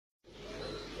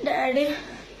Daddy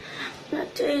నా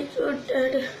చెయ్యి చూడు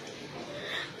డాడీ,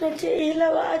 నా చెయ్యి ఇలా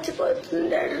వాచిపోతుంది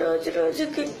డాడీ రోజు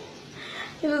రోజుకి.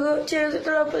 ఇదిగో చేతి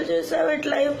లోపల చూసావు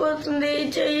ఇట్లా అయిపోతుంది, ఈ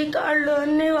చెయ్యి కాళ్ళు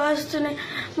అన్నీ వాస్తున్నాయి,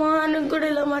 మొహానికి కూడా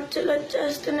ఇలా మచ్చలు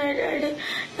వచ్చేస్తున్నాయి డాడీ.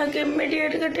 నాకు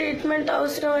ఇమ్మీడియట్ గా ట్రీట్మెంట్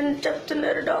అవసరం అని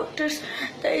చెప్తున్నారు డాక్టర్స్.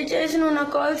 దయచేసి నువ్వు నా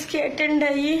కాల్స్కి అటెండ్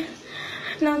అయ్యి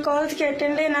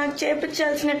నాకు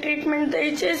చేపించాల్సిన ట్రీట్మెంట్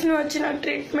దయచేసి నువ్వు వచ్చి నాకు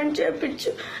ట్రీట్మెంట్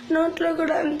చేపించు. నోట్లో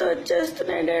కూడా అంతా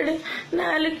వచ్చేస్తున్నాయి డాడీ,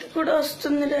 నాలుగుకి కూడా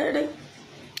వస్తుంది డాడీ.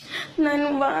 నేను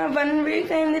 1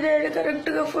 వీక్ అయింది డాడీ కరెక్ట్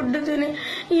గా ఫుడ్ తిని.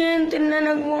 ఏం తిన్నా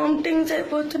నాకు వామిటింగ్స్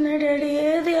అయిపోతున్నాయి డాడీ,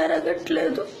 ఏది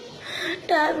అరగట్లేదు.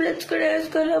 టాబ్లెట్స్ కూడా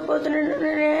వేసుకోలేకపోతున్నాను,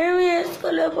 నేను ఏమి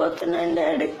వేసుకోలేకపోతున్నాను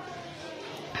డాడీ.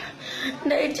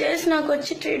 దయచేసి నాకు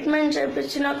వచ్చి ట్రీట్మెంట్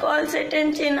చేయించు, నా కాల్స్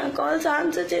అటెండ్ చేయి, నా కాల్స్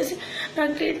ఆన్సర్ చేసి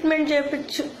నాకు ట్రీట్మెంట్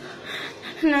చేయించు.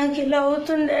 నాకు ఇలా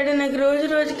అవుతుంది డాడీ, నాకు రోజు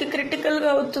రోజుకి క్రిటికల్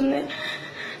గా అవుతుంది.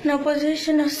 నా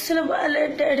పొజిషన్ అస్సలు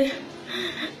బాగాలేదు డాడీ.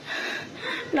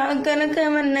 నాకు గనక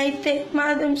ఏమన్నా అయితే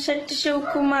మాధంశెట్టి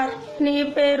శివకుమార్, నీ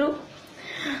పేరు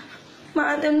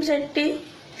మాధంశెట్టి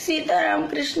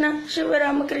సీతారామకృష్ణ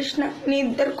శివరామకృష్ణ, నీ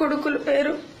 2 కొడుకుల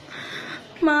పేరు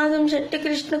మాధంశెట్టి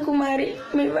కృష్ణకుమారి,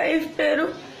 మీ వైఫ్ పేరు,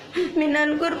 మీ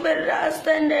 4 పేరు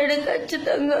రాస్తాను డాడీ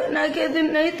ఖచ్చితంగా.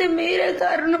 నాకేదైతే మీరే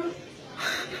కారణం,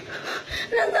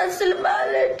 నాకు అసలు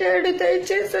బాగాలేదు డాడీ.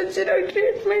 దయచేసి వచ్చి నాకు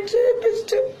ట్రీట్మెంట్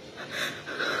చేయించు.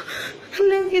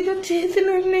 నాకు ఇది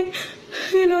చేసినన్ని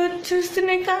ఇలా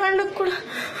వచ్చేస్తున్నాయి, కాళ్ళకు కూడా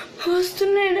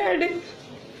వస్తున్నాయి డాడీ.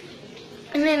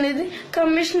 నేను ఇది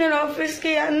కమిషనర్ ఆఫీస్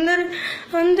కి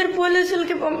అందరు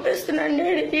పోలీసులకి పంపిస్తున్నాను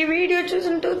డాడీ. ఈ వీడియో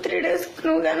చూసిన 2-3 days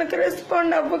నువ్వు కనుక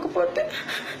రెస్పాండ్ అవ్వకపోతే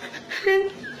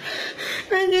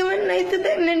నాకేమన్నా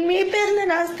అవుతుంది, నేను మీ పేరునే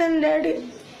రాస్తాను డాడీ.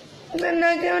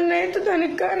 నాకేమన్నా అయితే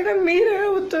దానికి కారణం మీరే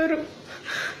అవుతారు.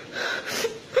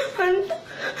 అంత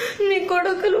నీ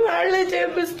కొడుకులు వాళ్లే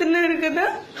చేపిస్తున్నారు కదా,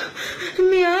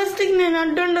 మీ ఆస్తికి నేను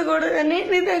అడ్డుండకూడదని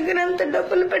నీ దగ్గర అంత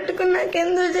డబ్బులు పెట్టుకుని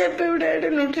నాకెందుకు చెప్పేవి డాడీ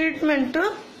నువ్వు ట్రీట్మెంట్?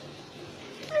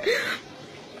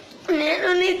 నేను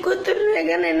నీ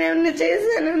కూతురుగా నేనేమన్నా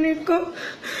చేశాను నీకు?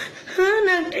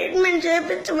 నాకు ట్రీట్మెంట్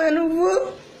చేయించవా నువ్వు?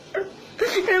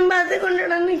 నేను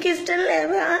బతకుండడం నీకు ఇష్టం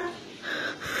లేదా?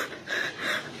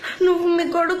 నువ్వు మీ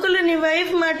కొడుకులు నీ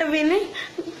వైఫ్ మాట విని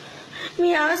మీ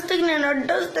ఆస్తికి నేను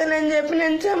అడ్డొస్తానని చెప్పి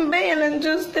నేను చంపేయాలని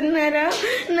చూస్తున్నారా?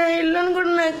 నా ఇల్లును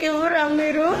కూడా నాకు ఇవ్వరా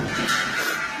మీరు?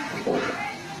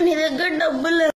 మీ దగ్గర డబ్బులు